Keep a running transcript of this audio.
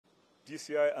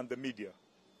DCI, and the media.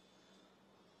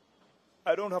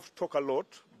 I don't have to talk a lot,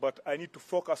 but I need to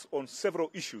focus on several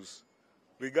issues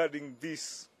regarding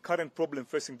this current problem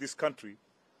facing this country,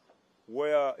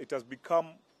 where it has become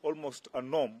almost a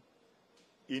norm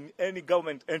in any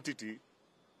government entity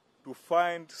to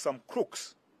find some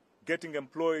crooks getting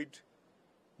employed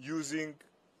using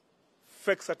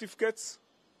fake certificates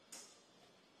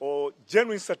or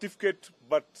genuine certificate,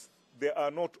 but they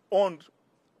are not owned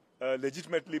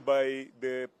legitimately by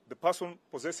the person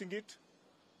possessing it.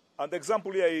 And the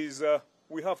example here is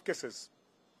we have cases,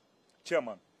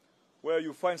 Chairman, where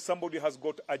you find somebody has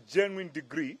got a genuine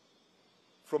degree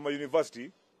from a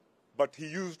university, but he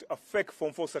used a fake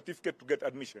Form 4 certificate to get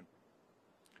admission.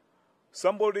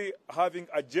 Somebody having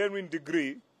a genuine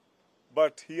degree,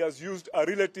 but he has used a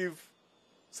relative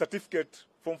certificate,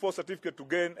 Form 4 certificate, to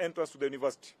gain entrance to the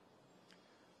university.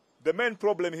 The main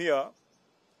problem here,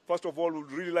 first of all, we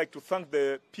would really like to thank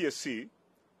the PSC,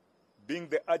 being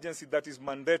the agency that is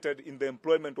mandated in the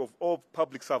employment of all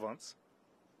public servants,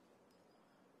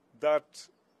 that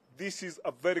this is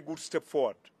a very good step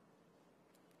forward.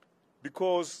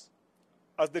 Because,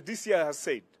 as the DCI has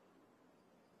said,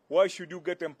 why should you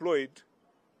get employed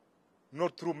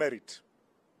not through merit?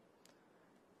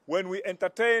 When we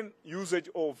entertain usage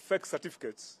of fake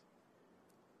certificates,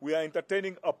 we are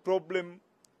entertaining a problem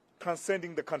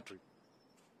transcending the country.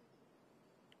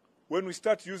 When we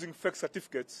start using fake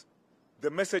certificates, the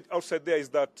message outside there is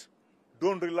that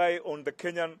don't rely on the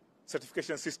Kenyan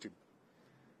certification system.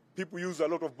 People use a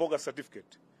lot of bogus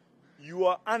certificate. You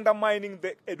are undermining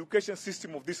the education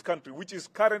system of this country, which is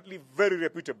currently very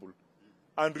reputable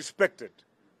and respected.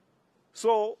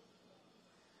 So,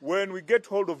 when we get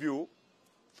hold of you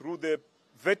through the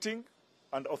vetting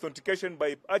and authentication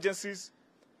by agencies,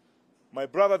 my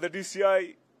brother, the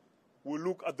DCI, will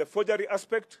look at the forgery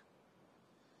aspect.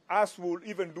 Us will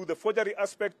even do the forgery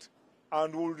aspect,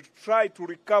 and will try to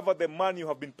recover the money you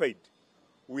have been paid.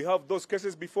 We have those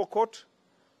cases before court,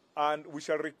 and we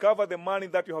shall recover the money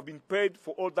that you have been paid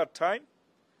for all that time,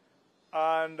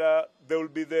 and there will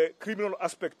be the criminal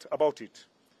aspect about it.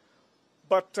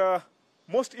 But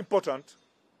most important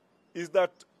is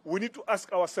that we need to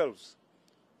ask ourselves,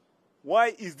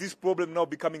 why is this problem now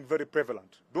becoming very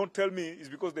prevalent? Don't tell me it's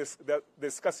because there's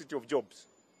scarcity of jobs.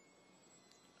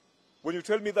 When you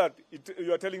tell me that,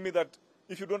 you are telling me that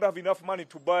if you don't have enough money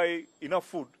to buy enough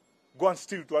food, go and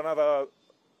steal to another,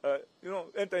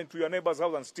 enter into your neighbor's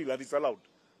house and steal, and it's allowed.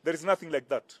 There is nothing like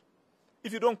that.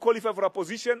 If you don't qualify for a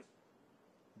position,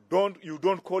 you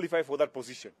don't qualify for that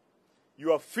position.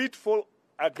 You are fit for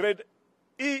a grade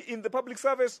E in the public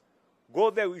service, go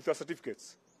there with your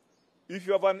certificates. If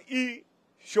you have an E,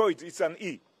 show it, it's an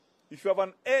E. If you have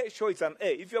an A, show it's an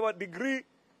A. If you have a degree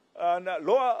and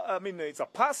lower, it's a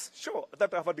pass, show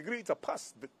that I have a degree, it's a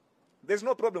pass. There's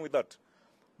no problem with that.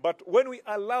 But when we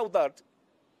allow that,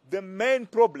 the main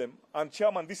problem, and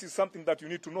Chairman, this is something that you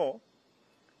need to know,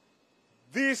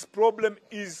 this problem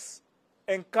is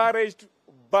encouraged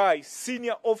by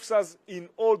senior officers in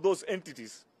all those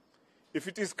entities. If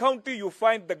it is county, you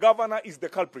find the governor is the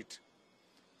culprit.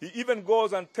 He even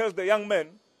goes and tells the young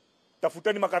men,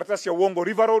 tafuteni makaratasi ya uongo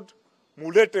River Road,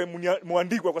 mulete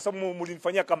muandikwe kwa sababu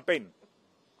mulinifanyia campaign.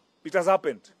 It has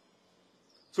happened.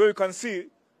 So you can see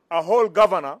a whole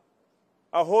governor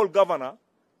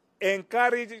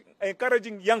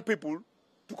encouraging young people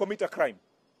to commit a crime.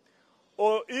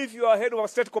 Or if you are head of a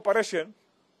state corporation,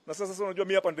 na sasa unajua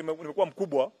mimi hapa nimekuwa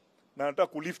mkubwa na nataka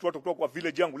kulift watu kutoka kwa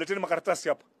village yangu, leteni makaratasi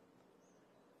hapa.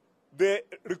 The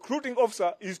recruiting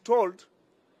officer is told,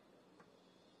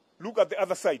 look at the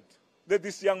other side, let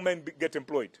this young man get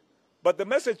employed. But the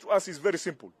message to us is very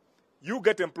simple. You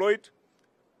get employed.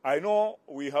 I know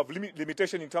we have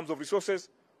limitation in terms of resources,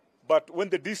 but when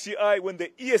the DCI, when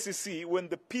the EACC, when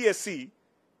the PSC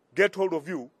get hold of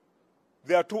you,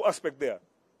 there are two aspects there.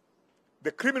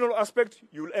 The criminal aspect,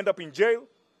 you will end up in jail.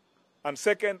 And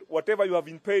second, whatever you have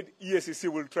been paid, EACC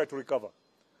will try to recover.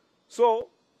 So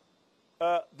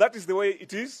that is the way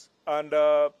it is. And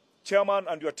Chairman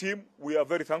and your team, we are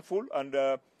very thankful. And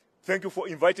thank you for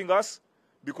inviting us,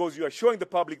 because you are showing the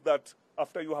public that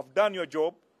after you have done your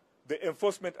job, the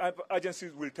enforcement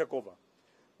agencies will take over.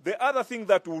 The other thing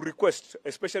that we request,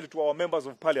 especially to our members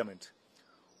of parliament,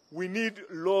 we need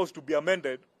laws to be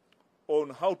amended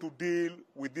on how to deal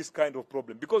with this kind of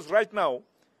problem. Because right now,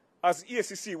 as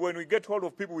EACC, when we get hold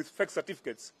of people with fake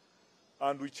certificates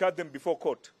and we charge them before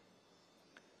court,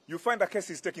 you find a case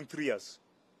is taking 3 years.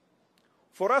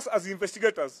 For us as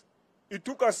investigators, it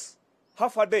took us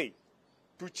half a day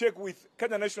to check with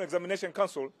Kenya National Examination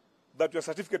Council that your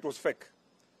certificate was fake.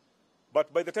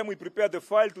 But by the time we prepare the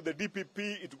file to the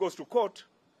DPP, it goes to court,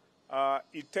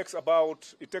 it takes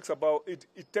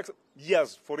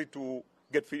years for it to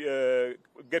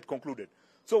get concluded.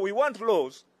 So we want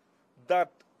laws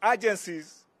that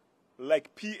agencies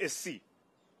like PSC,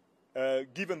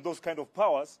 given those kind of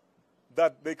powers,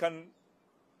 that they can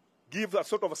give a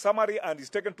sort of a summary and is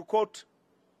taken to court,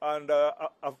 and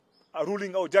a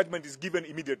ruling or judgment is given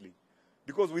immediately.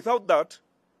 Because without that,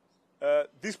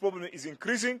 this problem is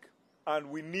increasing, and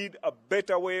we need a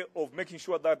better way of making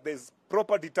sure that there's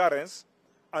proper deterrence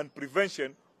and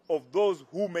prevention of those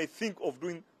who may think of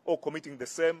doing or committing the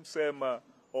same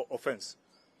offense.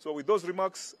 So with those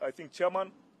remarks, I think,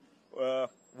 Chairman,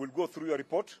 we'll go through your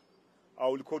report. I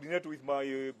will coordinate with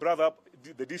my brother,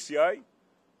 the DCI,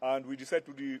 and we decide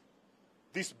to do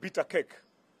this bitter cake.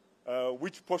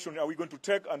 Which portion are we going to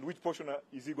take and which portion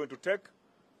is he going to take,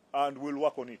 and we'll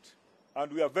work on it.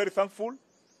 And we are very thankful.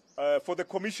 For the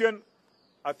Commission,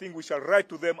 I think we shall write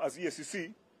to them as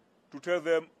EACC to tell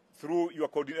them through your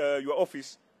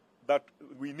office that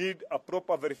we need a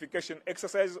proper verification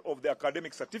exercise of the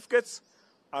academic certificates,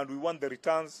 and we want the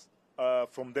returns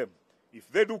from them. If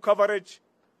they do coverage,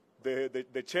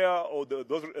 the chair or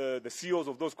the CEOs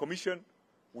of those commissions,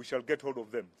 we shall get hold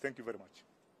of them. Thank you very much.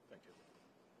 Thank you.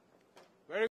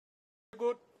 Very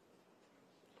good.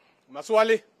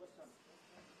 Maswali.